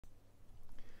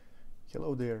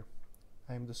Hello there,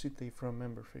 I'm Dositej from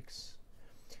MemberFix,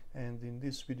 and in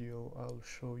this video I'll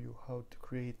show you how to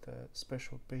create a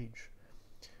special page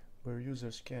where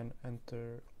users can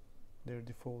enter their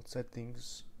default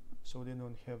settings so they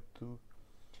don't have to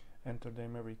enter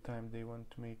them every time they want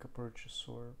to make a purchase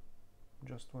or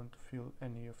just want to fill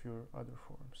any of your other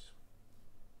forms.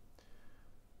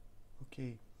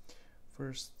 Okay,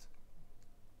 first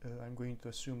I'm going to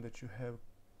assume that you have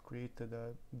created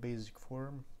a basic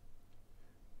form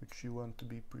which you want to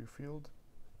be pre-filled,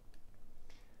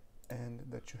 and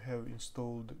that you have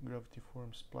installed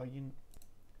GravityForms plugin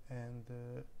and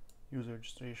user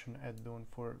registration add-on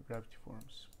for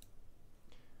GravityForms.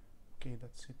 Okay,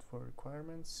 that's it for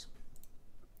requirements.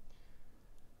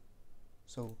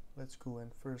 So let's go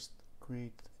and first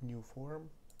create a new form.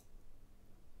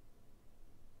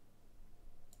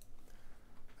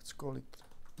 Let's call it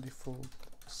default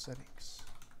settings.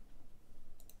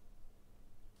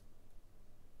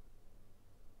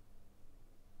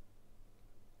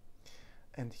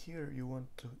 And here you want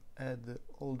to add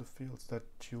all the fields that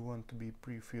you want to be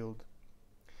pre-filled,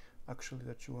 actually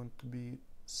that you want to be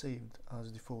saved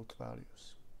as default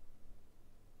values,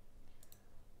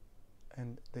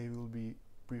 and they will be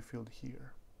pre-filled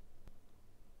here.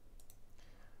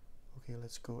 Okay,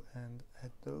 let's go and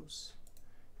add those.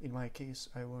 In my case,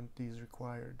 I want these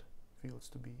required fields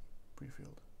to be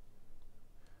pre-filled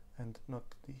and not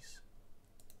these.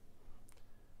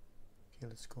 Okay,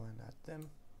 let's go and add them.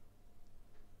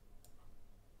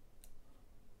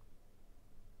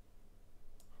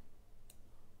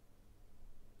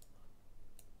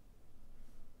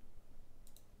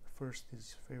 First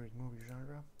is favorite movie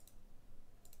genre.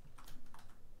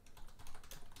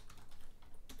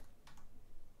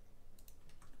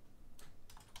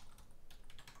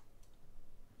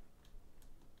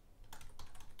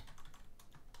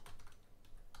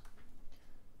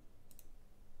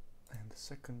 And the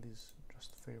second is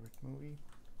just favorite movie.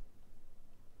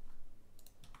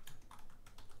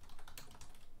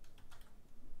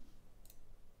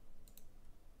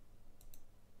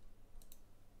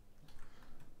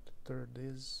 Third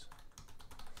is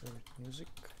favorite music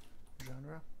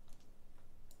genre.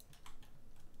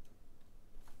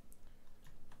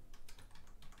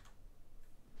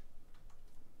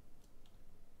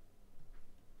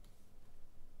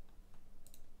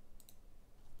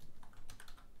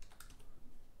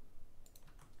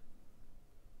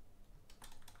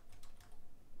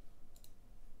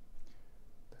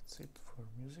 That's it for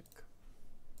music.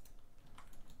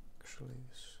 Actually,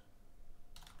 this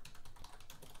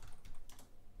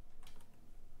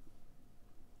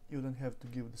you don't have to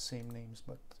give the same names,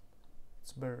 but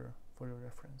it's better for your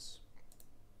reference.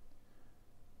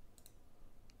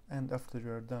 And after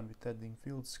you are done with adding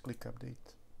fields, click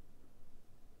update.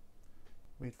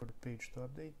 Wait for the page to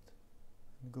update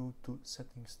and go to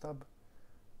settings tab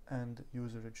and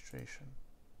user registration.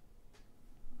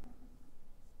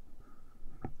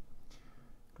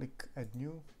 Click add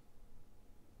new.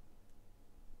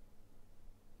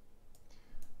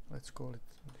 Let's call it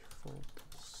default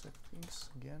settings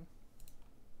again,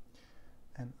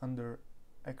 and under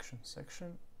action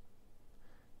section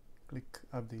click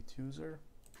update user,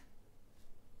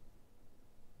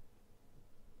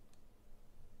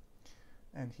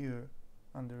 and here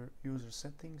under user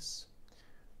settings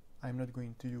I'm not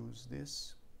going to use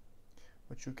this,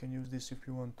 but you can use this if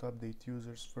you want to update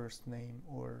users' first name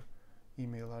or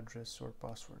email address or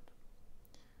password.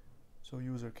 So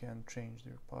user can change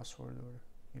their password or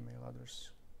email address,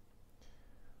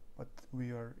 but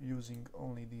we are using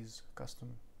only these custom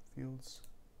fields,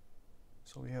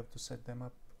 so we have to set them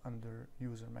up under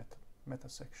user meta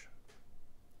section.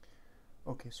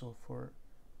 Okay, so for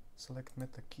select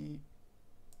meta key,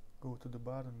 go to the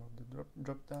bottom of the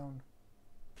drop down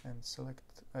and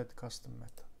select add custom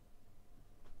meta.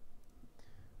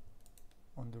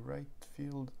 On the right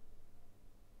field,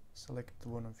 select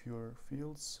one of your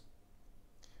fields,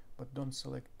 but don't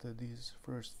select these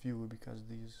first few, because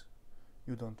these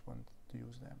you don't want to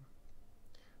use them.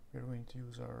 We're going to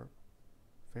use our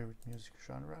favorite music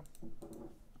genre.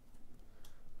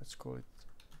 Let's call it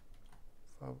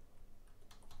fav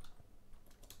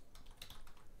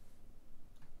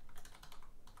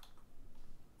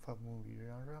movie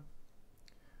genre.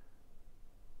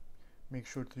 Make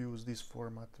sure to use this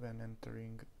format when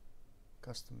entering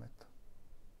custom meta.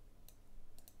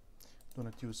 Do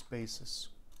not use spaces.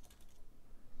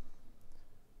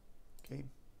 Okay,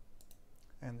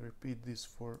 and repeat this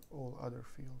for all other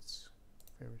fields.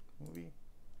 Favorite movie,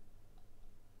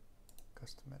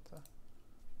 custom meta,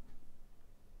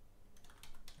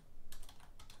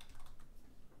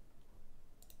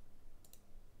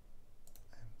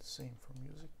 same for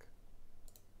music.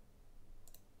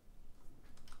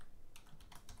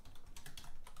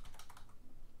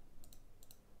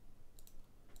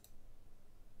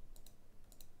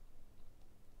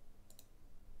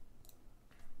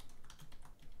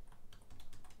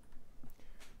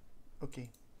 Okay,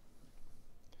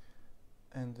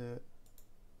 and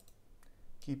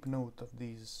keep note of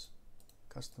these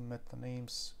custom meta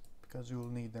names because you will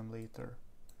need them later,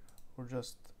 or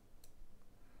just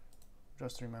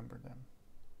remember them.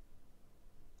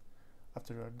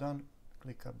 After you are done,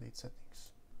 click Update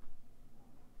Settings.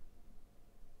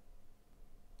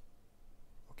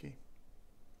 Okay,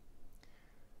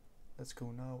 let's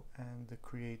go now and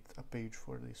create a page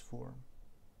for this form.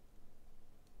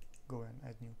 Go and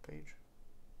add new page.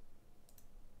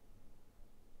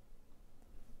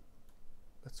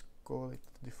 Let's call it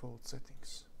default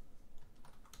settings.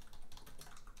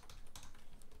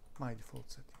 My default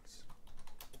settings.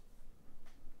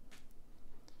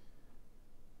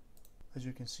 As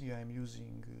you can see, I'm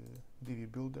using Divi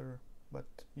Builder, but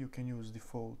you can use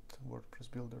default WordPress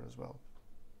Builder as well.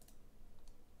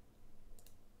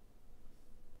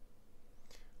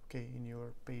 Okay, in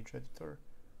your page editor,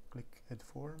 click Add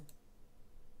Form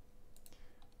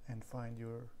and find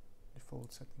your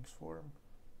default settings form.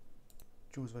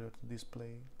 Choose whether to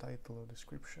display title or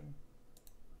description,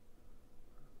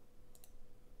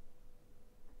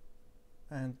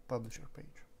 and publish your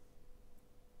page.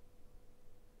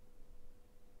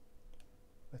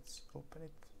 Let's open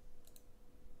it.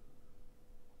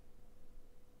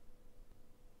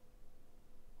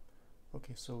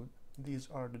 Okay, so these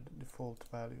are the default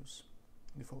values,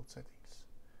 default settings.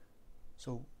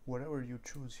 So whatever you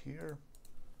choose here,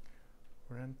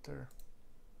 or enter,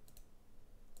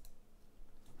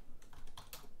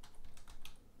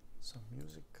 some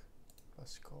music,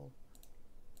 classical,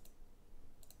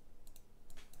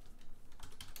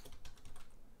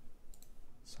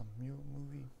 some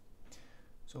movie.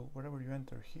 So whatever you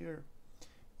enter here,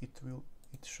 it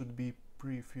should be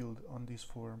pre-filled on this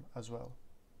form as well.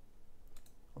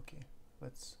 Okay,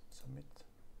 let's submit.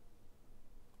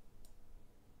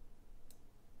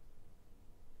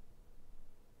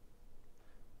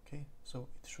 Okay, so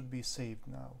it should be saved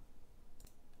now,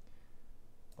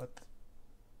 but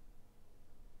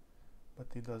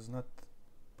it does not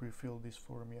pre-fill this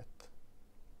form yet.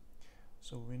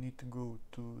 So we need to go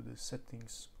to the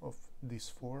settings of this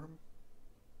form.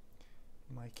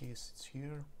 In my case, it's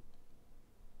here.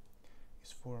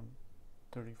 It's form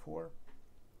 34,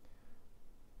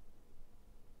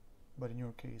 but in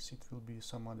your case it will be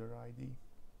some other ID.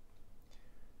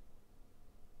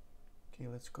 Okay,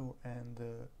 let's go, and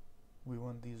we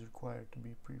want these required to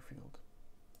be pre-filled.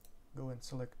 Go and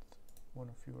select one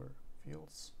of your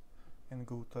fields and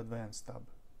go to Advanced tab.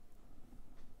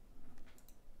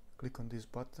 Click on this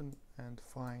button and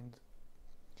find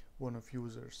one of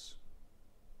users.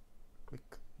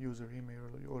 Click user email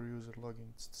or user login,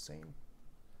 it's the same,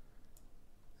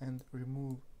 and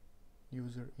remove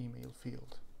user email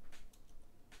field.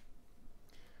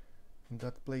 In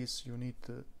that place you need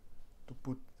to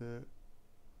put the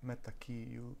meta key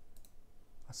you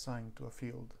assign to a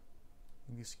field.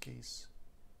 In this case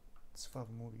it's fav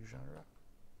movie genre.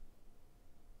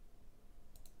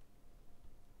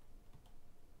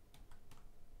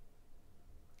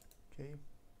 Okay,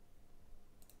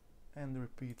 and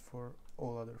repeat for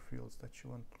all other fields that you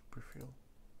want to pre-fill.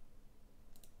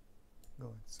 Go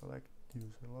and select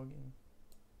user login.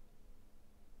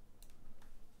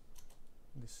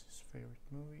 This is favorite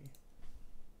movie,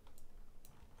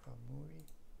 fav movie.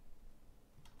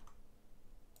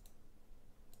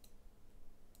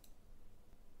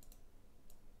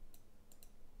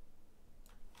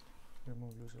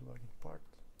 Remove user login part.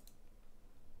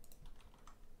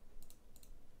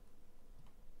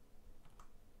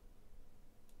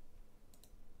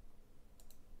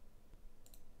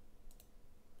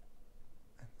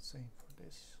 And same for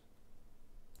this.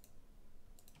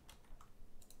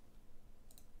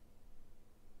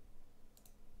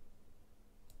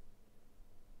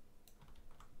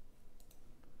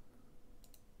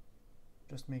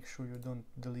 Just make sure you don't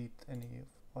delete any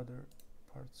of other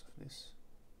parts of this.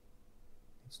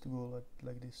 It's to go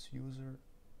like this: user,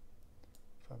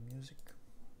 fav music.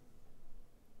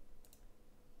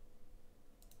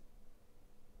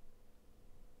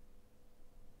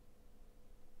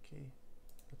 Okay,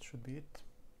 that should be it.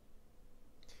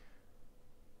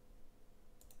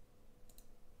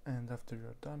 And after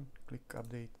you're done, click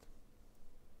update.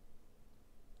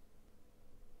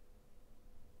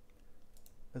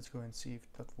 Let's go and see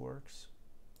if that works.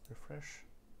 Refresh.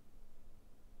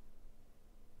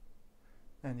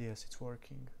 And yes, it's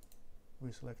working.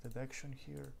 we selected action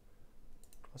here,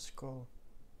 classical,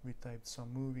 we typed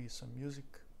some movie, some music.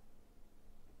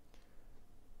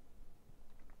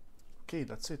 Okay,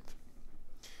 that's it.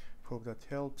 Hope that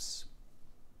helps,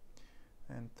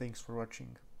 and thanks for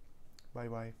watching. Bye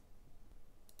bye.